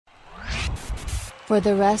For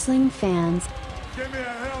the wrestling fans, Give me a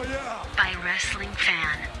hell yeah! by wrestling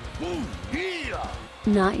fan. Ooh, yeah!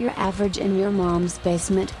 Not your average in your mom's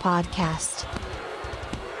basement podcast.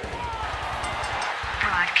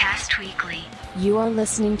 Broadcast weekly. You are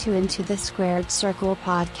listening to Into the Squared Circle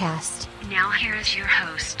podcast. Now here is your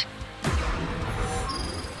host.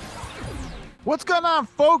 What's going on,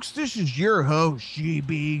 folks? This is your host,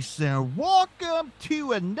 GB, and welcome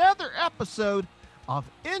to another episode of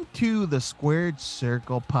Into the Squared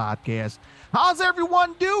Circle podcast. How's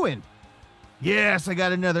everyone doing? Yes, I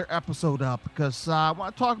got another episode up because I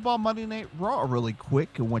want to talk about Monday Night Raw really quick.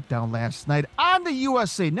 It went down last night on the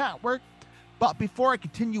USA Network. But before I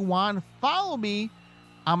continue on, follow me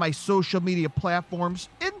on my social media platforms,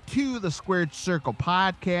 Into the Squared Circle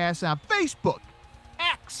podcast on Facebook,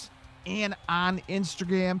 X, and on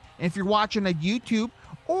Instagram. And if you're watching on YouTube,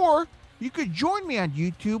 or you could join me on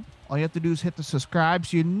YouTube, all you have to do is hit the subscribe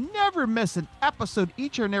so you never miss an episode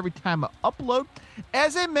each and every time I upload.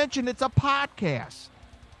 As I mentioned, it's a podcast.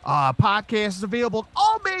 Podcast is available on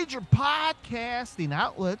all major podcasting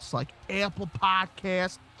outlets like Apple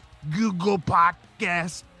Podcasts, Google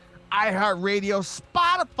Podcasts, iHeartRadio,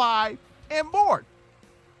 Spotify, and more.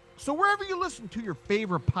 So wherever you listen to your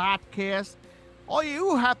favorite podcast, all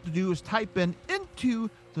you have to do is type in Into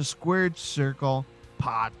the Squared Circle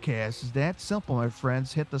podcast. It's that simple, my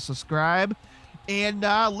friends. Hit the subscribe and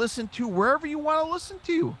listen to wherever you want to listen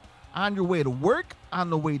to. On your way to work, on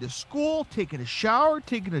the way to school, taking a shower,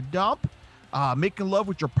 taking a dump, making love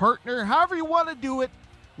with your partner, however you want to do it.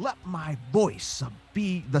 Let my voice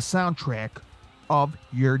be the soundtrack of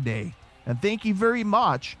your day. And thank you very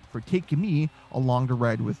much for taking me along the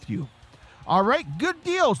ride with you. All right, good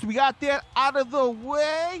deals. We got that out of the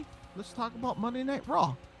way. Let's talk about Monday Night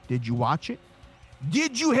Raw. Did you watch it?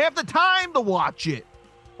 Did you have the time to watch it?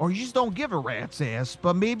 Or you just don't give a rat's ass,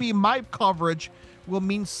 but maybe my coverage will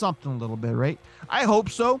mean something a little bit, right? I hope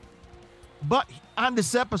so. But on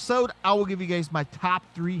this episode, I will give you guys my top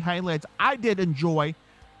 3 highlights I did enjoy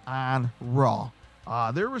on Raw.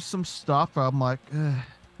 There was some stuff I'm like,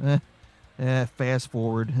 fast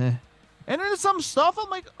forward. And then there's some stuff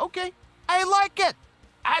I'm like, okay, I like it.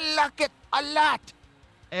 I like it a lot.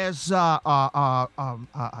 As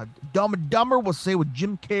Dumb and Dumber will say with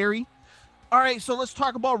Jim Carrey. All right, so let's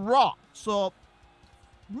talk about Raw. So,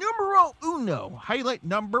 numero uno, highlight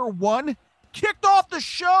number 1, kicked off the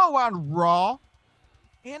show on Raw,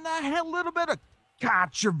 and I had a little bit of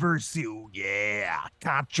controversy. Oh, yeah,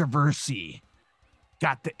 controversy.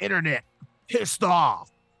 Got the internet pissed off.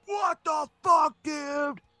 What the fuck,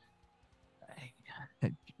 dude?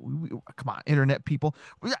 Come on, internet people.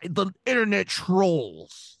 The internet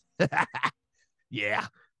trolls. Yeah,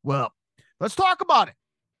 well, let's talk about it.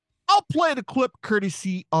 I'll play the clip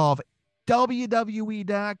courtesy of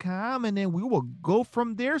WWE.com, and then we will go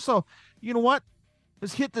from there. So, you know what?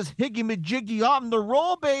 Let's hit this higgy-majiggy on the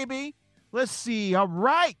roll, baby. Let's see. All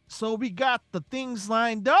right. So we got the things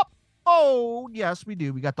lined up. Oh, yes, we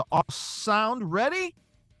do. We got the sound ready.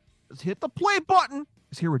 Let's hit the play button.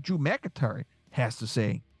 Let's hear what Drew McIntyre has to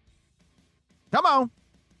say. Come on.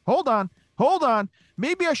 Hold on.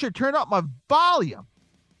 Maybe I should turn up my volume.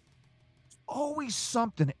 Always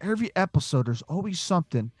something. Every episode, there's always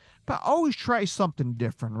something. But I always try something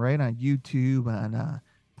different, right? On YouTube, on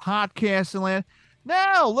podcasts and land.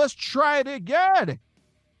 Now, let's try it again.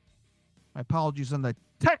 My apologies on the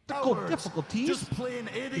technical difficulties. Just plain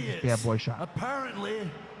idiots. Bad boy shot. Apparently,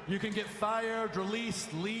 you can get fired,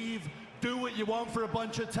 released, leave, do what you want for a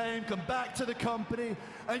bunch of time, come back to the company,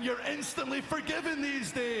 and you're instantly forgiven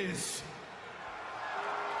these days.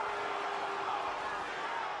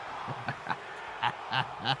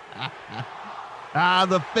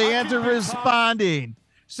 The fans are responding.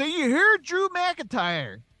 So you hear Drew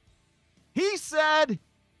McIntyre. He said,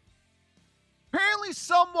 apparently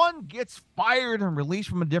someone gets fired and released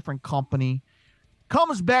from a different company,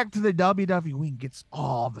 comes back to the WWE and gets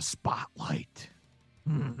all the spotlight.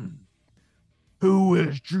 Who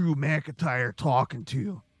is Drew McIntyre talking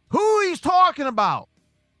to? Who he's talking about?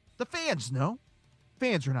 The fans know.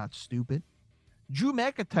 Fans are not stupid. Drew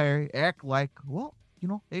McIntyre act like, well, you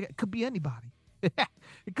know, it could be anybody.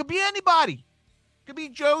 It could be anybody. It could be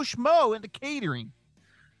Joe Schmo in the catering.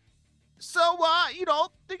 So, you know,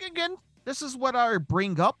 think again, this is what I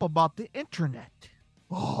bring up about the internet.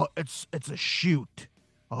 Oh, it's a shoot.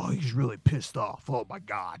 Oh, he's really pissed off. Oh, my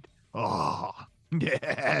God. Oh,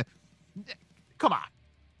 yeah. Come on.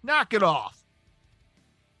 Knock it off.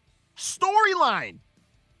 Storyline.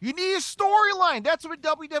 You need a storyline. That's what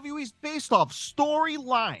WWE's based off.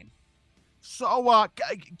 Storyline. So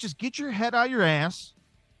just get your head out of your ass.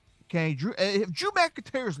 Okay, if Drew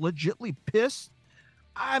McIntyre is legitimately pissed,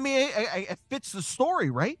 I mean, it fits the story,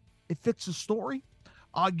 right? It fits the story.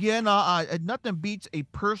 Again, nothing beats a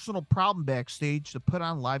personal problem backstage to put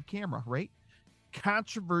on live camera, right?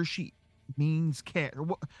 Controversy means cash.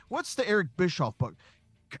 What's the Eric Bischoff book?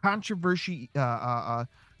 Controversy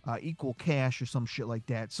equal cash or some shit like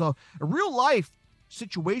that. So real life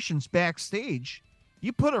situations backstage,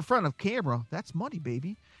 you put in front of camera, that's money,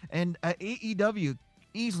 baby. And AEW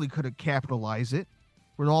easily could have capitalized it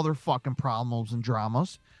with all their fucking problems and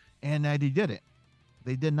dramas, and they did it.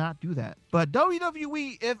 They did not do that. But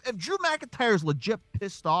WWE, if Drew McIntyre's legit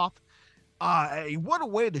pissed off, what a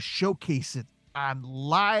way to showcase it on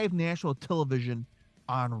live national television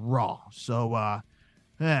on Raw. So,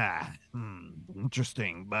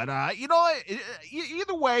 interesting. But,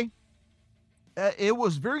 either way, it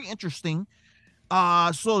was very interesting.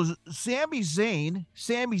 So Sami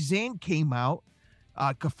Zayn came out,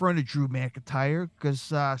 confronted Drew McIntyre because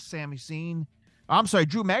Drew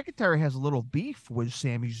McIntyre has a little beef with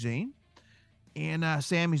Sami Zayn. And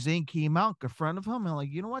Sami Zayn came out, confronted him, and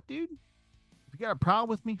like, you know what, dude? If you got a problem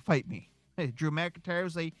with me, fight me. Hey, Drew McIntyre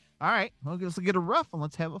was like, all right, let's get a ref and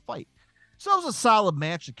let's have a fight. So it was a solid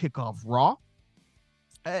match to kick off Raw.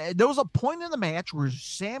 There was a point in the match where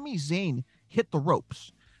Sami Zayn hit the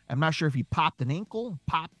ropes. I'm not sure if he popped an ankle,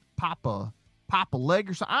 pop a leg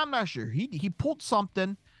or something. I'm not sure. He pulled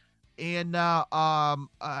something, and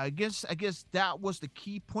I guess that was the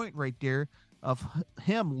key point right there of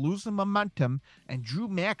him losing momentum, and Drew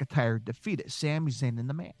McIntyre defeated Sami Zayn in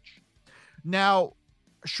the match. Now,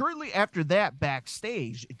 shortly after that,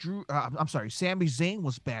 backstage, Sami Zayn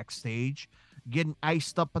was backstage, getting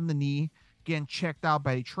iced up on the knee, getting checked out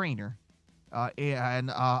by the trainer. I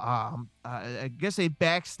guess a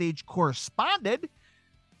backstage correspondent,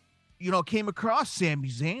 came across Sami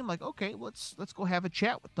Zayn, like, okay, let's go have a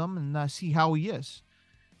chat with them and see how he is.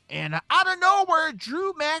 And out of nowhere,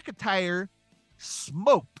 Drew McIntyre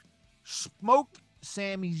smoked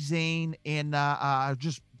Sami Zayn and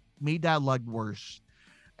just made that leg worse.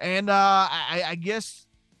 And I guess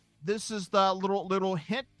this is the little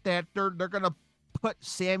hint that they're gonna put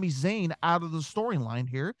Sami Zayn out of the storyline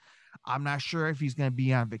here. I'm not sure if he's gonna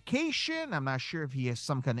be on vacation. I'm not sure if he has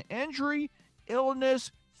some kind of injury,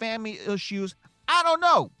 illness, family issues. I don't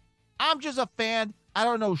know. I'm just a fan. I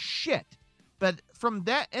don't know shit. But from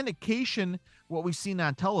that indication, what we seen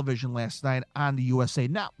on television last night on the USA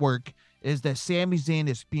Network is that Sami Zayn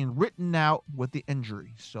is being written out with the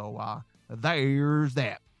injury. So there's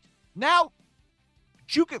that. Now,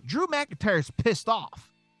 Drew McIntyre is pissed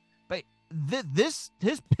off, but his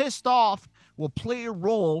pissed off will play a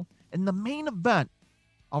role in the main event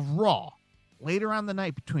of Raw later on the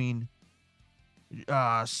night between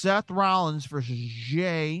Seth Rollins versus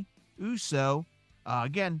Jey Uso.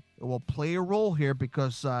 Again, it will play a role here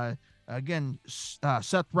because Seth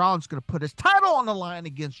Rollins is going to put his title on the line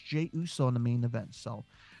against Jey Uso in the main event. So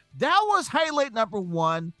that was highlight number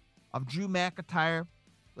 1 of Drew McIntyre.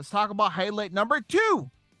 Let's talk about highlight number 2.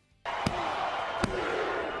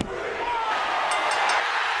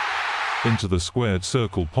 Into the Squared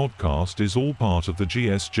Circle podcast is all part of the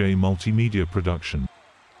GSJ Multimedia production.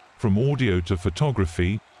 From audio to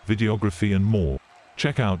photography, videography and more.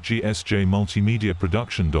 Check out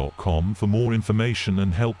gsjmultimediaproduction.com for more information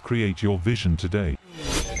and help create your vision today.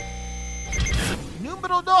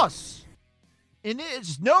 Numero dos. And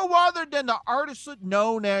it's no other than the artist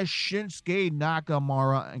known as Shinsuke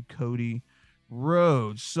Nakamura and Cody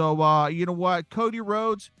Rhodes. So, you know what? Cody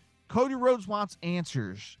Rhodes wants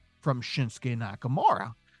answers from Shinsuke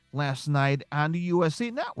Nakamura last night on the USA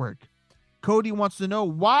Network. Cody wants to know,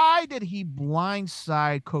 why did he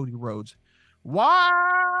blindside Cody Rhodes?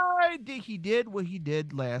 Why did he did what he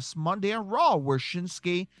did last Monday on Raw, where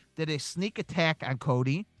Shinsuke did a sneak attack on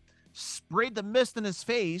Cody, sprayed the mist in his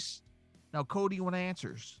face. Now Cody wants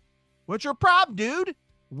answers. What's your problem, dude?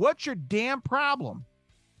 What's your damn problem?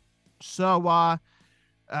 So,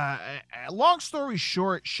 long story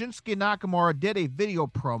short, Shinsuke Nakamura did a video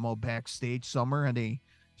promo backstage somewhere in a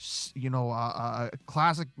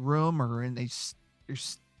classic room, or in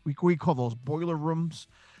we call those boiler rooms,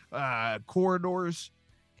 corridors.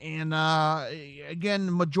 And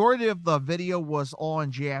again, majority of the video was all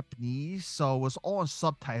in Japanese, so it was all in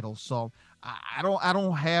subtitles. So I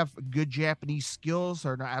don't have good Japanese skills,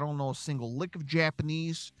 or I don't know a single lick of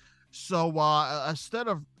Japanese. So instead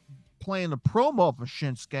of playing the promo for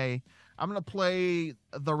Shinsuke, I'm gonna play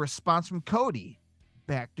the response from Cody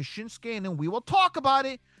back to Shinsuke, and then we will talk about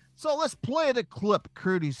it. So let's play the clip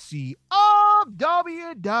courtesy of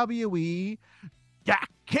WWE.com.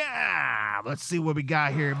 Let's see what we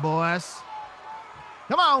got here, boys.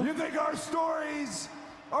 Come on. You think our stories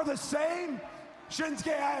are the same?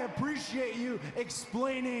 Shinsuke, I appreciate you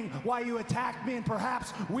explaining why you attacked me, and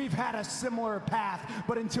perhaps we've had a similar path,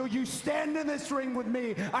 but until you stand in this ring with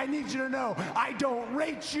me, I need you to know I don't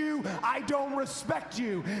rate you, I don't respect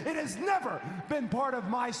you. It has never been part of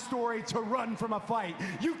my story to run from a fight.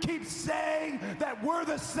 You keep saying that we're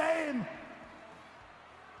the same.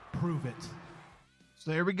 Prove it.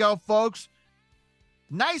 So there we go, folks.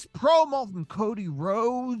 Nice promo from Cody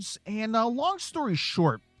Rhodes. And long story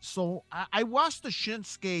short, so I watched the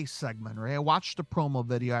Shinsuke segment, right? I watched the promo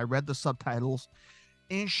video. I read the subtitles.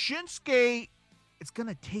 And Shinsuke is going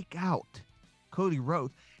to take out Cody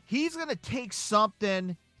Rhodes. He's going to take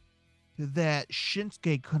something that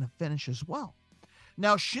Shinsuke couldn't finish as well.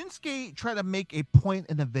 Now, Shinsuke tried to make a point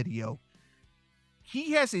in the video.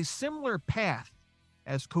 He has a similar path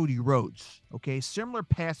as Cody Rhodes, okay? Similar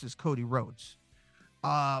path as Cody Rhodes.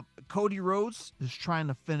 Cody Rhodes is trying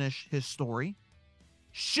to finish his story.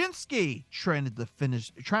 Shinsuke trying to at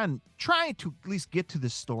least get to the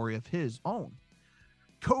story of his own.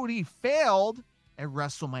 Cody failed at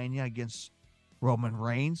WrestleMania against Roman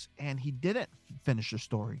Reigns, and he didn't finish the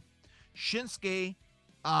story. Shinsuke,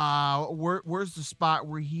 where's the spot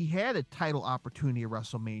where he had a title opportunity at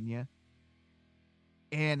WrestleMania,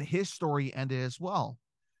 and his story ended as well.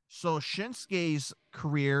 So Shinsuke's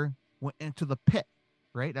career went into the pit,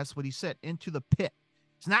 right? That's what he said, into the pit.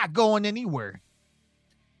 It's not going anywhere.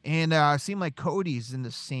 And it seemed like Cody's in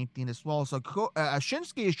the same thing as well. So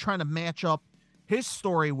Shinsuke is trying to match up his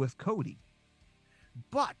story with Cody.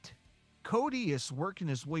 But Cody is working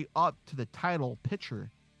his way up to the title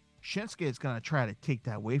picture. Shinsuke is going to try to take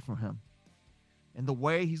that away from him. And the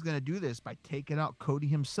way he's going to do this by taking out Cody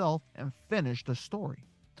himself and finish the story.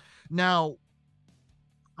 Now,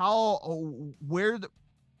 so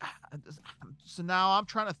now I'm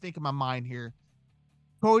trying to think in my mind here.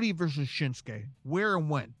 Cody versus Shinsuke, where and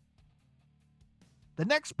when? The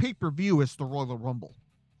next pay-per-view is the Royal Rumble,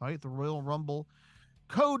 right? The Royal Rumble.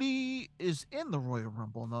 Cody is in the Royal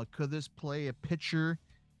Rumble. Now, could this play a picture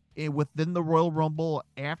within the Royal Rumble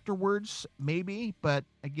afterwards? Maybe, but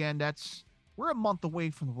again, we're a month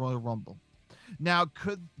away from the Royal Rumble. Now,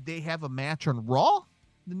 could they have a match on Raw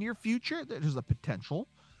in the near future? There's a potential.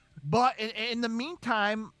 But in the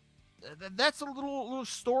meantime, that's a little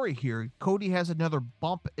story here. Cody has another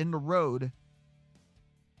bump in the road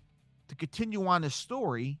to continue on his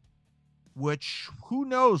story, which who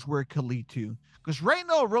knows where it could lead to. Because right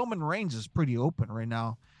now, Roman Reigns is pretty open right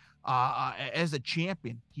now. As a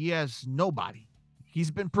champion, he has nobody.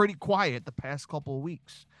 He's been pretty quiet the past couple of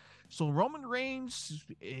weeks. So Roman Reigns,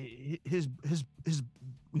 his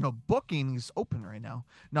booking is open right now.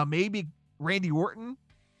 Now maybe Randy Orton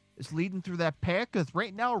is leading through that path, because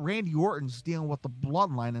right now Randy Orton's dealing with the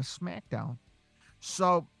bloodline in SmackDown.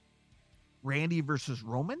 So Randy versus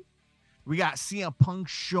Roman. We got CM Punk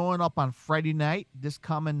showing up on Friday night, this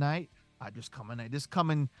coming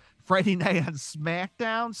Friday night on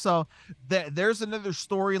SmackDown. So there's another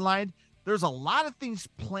storyline. There's a lot of things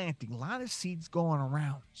planting, a lot of seeds going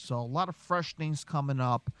around. So a lot of fresh things coming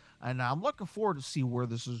up, and I'm looking forward to see where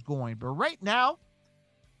this is going. But right now,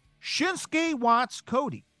 Shinsuke wants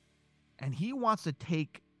Cody, and he wants to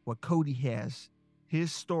take what Cody has,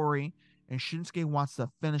 his story, and Shinsuke wants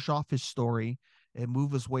to finish off his story and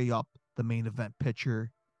move his way up the main event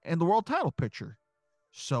picture and the world title picture.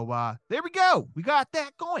 So there we go. We got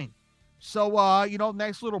that going. So,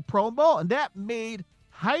 nice little promo, and that made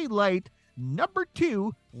highlight number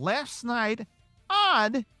 2 last night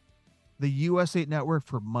on the USA Network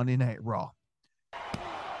for Monday Night Raw.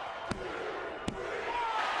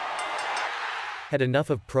 Had enough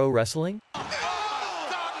of pro wrestling? Oh,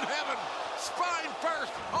 God in heaven! Spine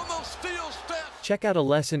first on those steel steps! Check out a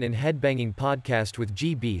Lesson in Headbanging podcast with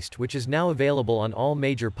G Beast, which is now available on all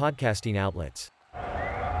major podcasting outlets.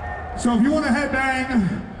 So if you want to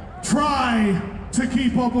headbang, try to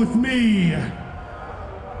keep up with me.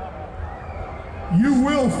 You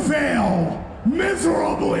will fail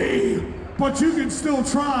miserably, but you can still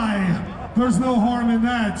try. There's no harm in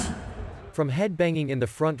that. From headbanging in the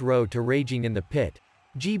front row to raging in the pit,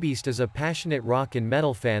 G Beast is a passionate rock and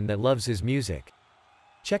metal fan that loves his music.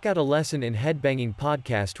 Check out a Lesson in Headbanging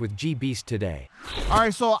podcast with G Beast today. All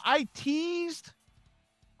right, so I teased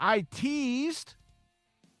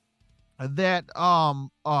that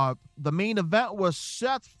the main event was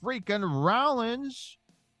Seth freaking Rollins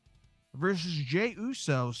versus Jey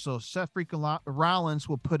Uso. So Seth freaking Rollins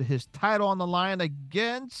will put his title on the line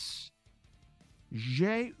against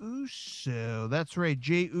Jey Uso. That's right,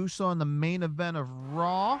 Jey Uso in the main event of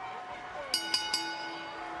Raw.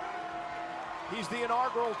 He's the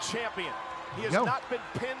inaugural champion. He has not been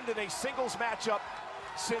pinned in a singles matchup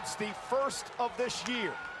since the first of this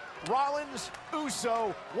year. Rollins,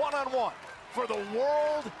 Uso, one-on-one for the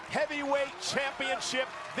World Heavyweight Championship.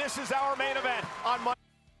 This is our main event on Monday.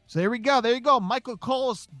 So there we go. There you go. Michael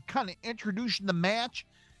Cole is kind of introducing the match.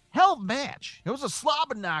 Hell of a match. It was a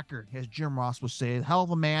slobber knocker, as Jim Ross would say. Hell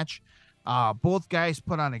of a match. Both guys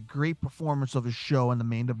put on a great performance of the show in the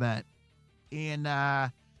main event. And,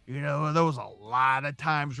 there was a lot of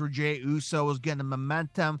times where Jey Uso was getting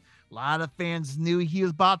momentum. A lot of fans knew he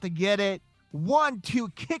was about to get it.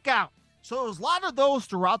 1-2 kick out. So there was a lot of those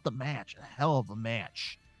throughout the match. A hell of a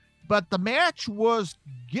match. But the match was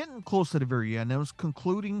getting close to the very end. It was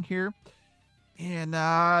concluding here. And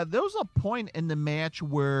there was a point in the match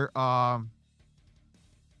where, lot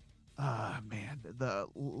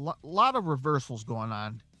of reversals going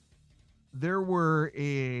on. There were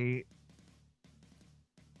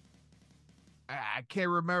I can't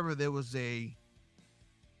remember. There was shit.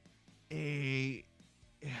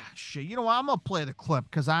 You know what? I'm going to play the clip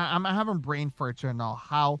because I'm having brain farts right now.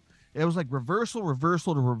 How it was like reversal to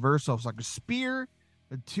reversal. It was like a spear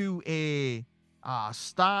to a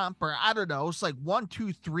stomp, or I don't know. It's like 1,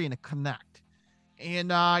 2, 3 and a connect.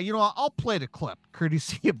 And I'll play the clip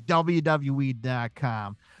courtesy of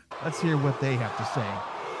WWE.com. Let's hear what they have to say.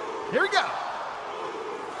 Here we go.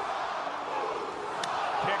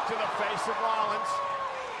 Kick to the face of Rollins.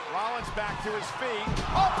 Rollins back to his feet.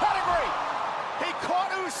 Oh, pedigree! He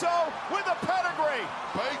caught Uso with a pedigree.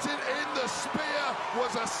 Baited in the spear,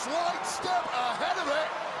 was a slight step ahead of it.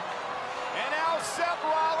 And now Seth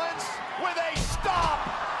Rollins with a stomp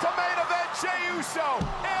to main event Jey Uso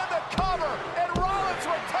and the cover. And Rollins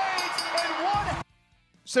retains in one.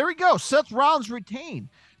 So there we go. Seth Rollins retained.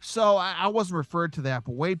 So I wasn't referred to that,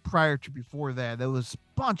 but way prior to before that, there was a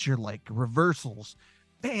bunch of like reversals.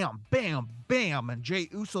 Bam, bam, bam. And Jey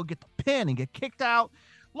Uso get the pin and get kicked out.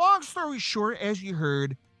 Long story short, as you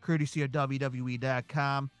heard, courtesy of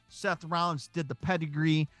WWE.com, Seth Rollins did the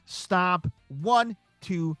pedigree stomp. 1,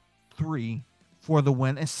 2, 3 for the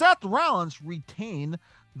win. And Seth Rollins retained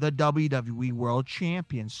the WWE World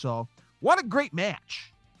Champion. So what a great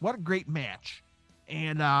match. What a great match.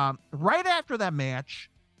 And right after that match,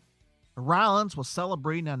 Rollins was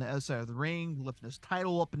celebrating on the other side of the ring, lifting his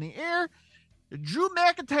title up in the air. Drew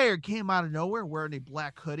McIntyre came out of nowhere wearing a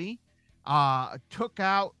black hoodie, took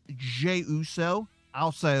out Jey Uso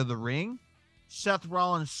outside of the ring. Seth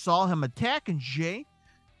Rollins saw him attacking Jey,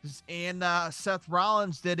 and Seth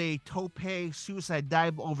Rollins did a tope suicide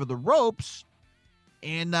dive over the ropes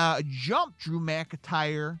and jumped Drew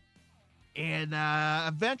McIntyre. And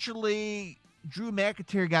eventually, Drew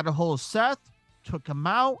McIntyre got a hold of Seth, took him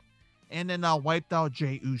out, and then wiped out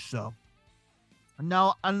Jey Uso.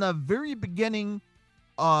 Now, on the very beginning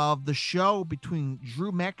of the show between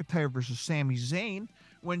Drew McIntyre versus Sami Zayn,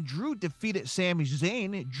 when Drew defeated Sami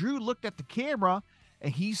Zayn, Drew looked at the camera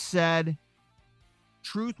and he said,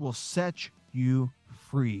 "Truth will set you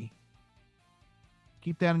free."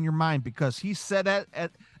 Keep that in your mind, because he said that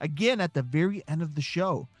at the very end of the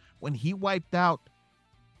show when he wiped out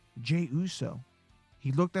Jey Uso.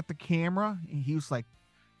 He looked at the camera and he was like,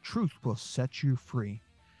 "Truth will set you free."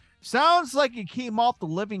 Sounds like it came off the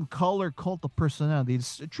Living Color Cult of Personality.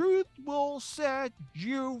 The truth will set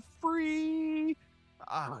you free.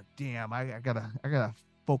 Oh, damn. I gotta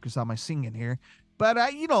focus on my singing here.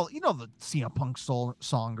 But you know the CM Punk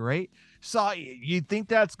song, right? So you think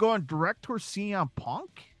that's going direct towards CM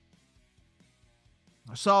Punk?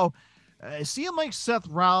 So it seemed like Seth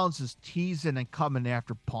Rollins is teasing and coming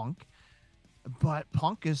after Punk, but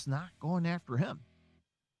Punk is not going after him.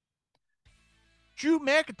 Drew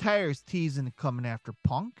McIntyre is teasing and coming after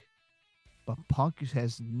Punk, but Punk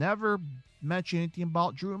has never mentioned anything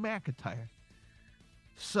about Drew McIntyre.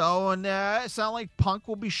 So, and it sounds like Punk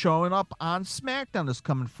will be showing up on SmackDown this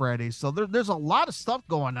coming Friday. So there's a lot of stuff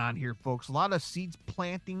going on here, folks. A lot of seeds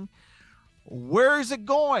planting. Where is it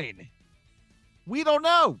going? We don't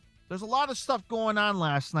know. There's a lot of stuff going on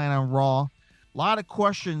last night on Raw. A lot of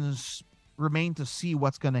questions remain to see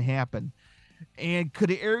what's going to happen. And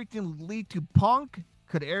could everything lead to Punk?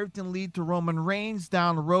 Could everything lead to Roman Reigns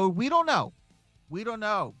down the road? We don't know. We don't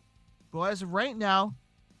know. But as of right now,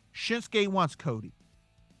 Shinsuke wants Cody.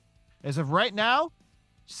 As of right now,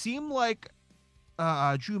 seem like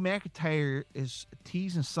Drew McIntyre is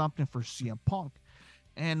teasing something for CM Punk.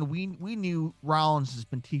 And we knew Rollins has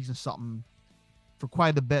been teasing something for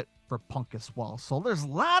quite a bit for Punk as well. So there's a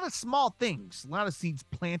lot of small things, a lot of seeds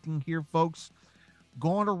planting here, folks,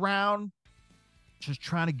 going around. Just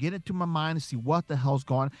trying to get into my mind to see what the hell's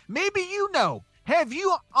going on. Maybe have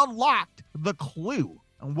you unlocked the clue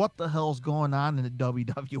on what the hell's going on in the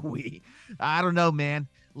WWE? I don't know, man.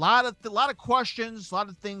 A lot of questions, a lot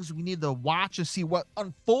of things we need to watch and see what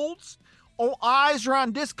unfolds. All eyes are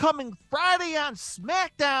on this coming Friday on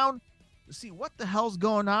SmackDown to see what the hell's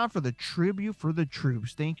going on for the tribute for the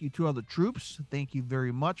troops. Thank you to all the troops. Thank you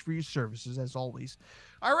very much for your services, as always.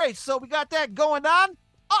 All right, so we got that going on.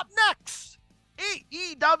 Up next,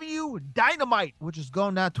 AEW Dynamite, which is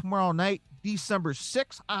going on tomorrow night, December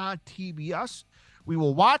 6th on TBS. We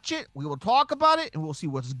will watch it, we will talk about it, and we'll see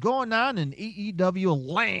what's going on in AEW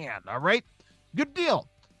land, all right? Good deal.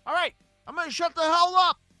 All right, I'm going to shut the hell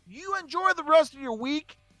up. You enjoy the rest of your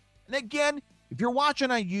week. And again, if you're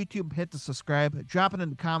watching on YouTube, hit the subscribe. Drop it in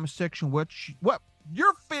the comment section what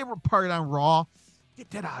your favorite part on Raw.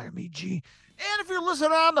 Get that out of me, G. And if you're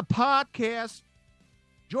listening on the podcast,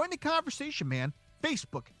 join the conversation, man.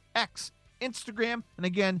 Facebook, X, Instagram, and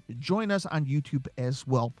again, join us on YouTube as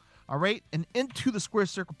well. All right, and Into the Square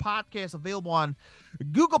Circle podcast available on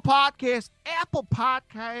Google Podcasts, Apple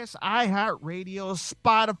Podcasts, iHeartRadio,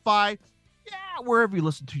 Spotify, wherever you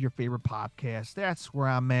listen to your favorite podcast. That's where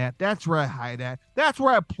I'm at. That's where I hide at. That's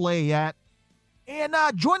where I play at. And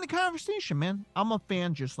join the conversation, man. I'm a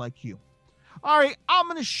fan just like you. All right, I'm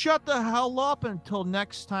going to shut the hell up until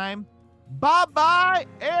next time. Bye-bye,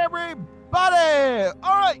 everybody.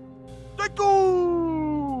 All right, thank you.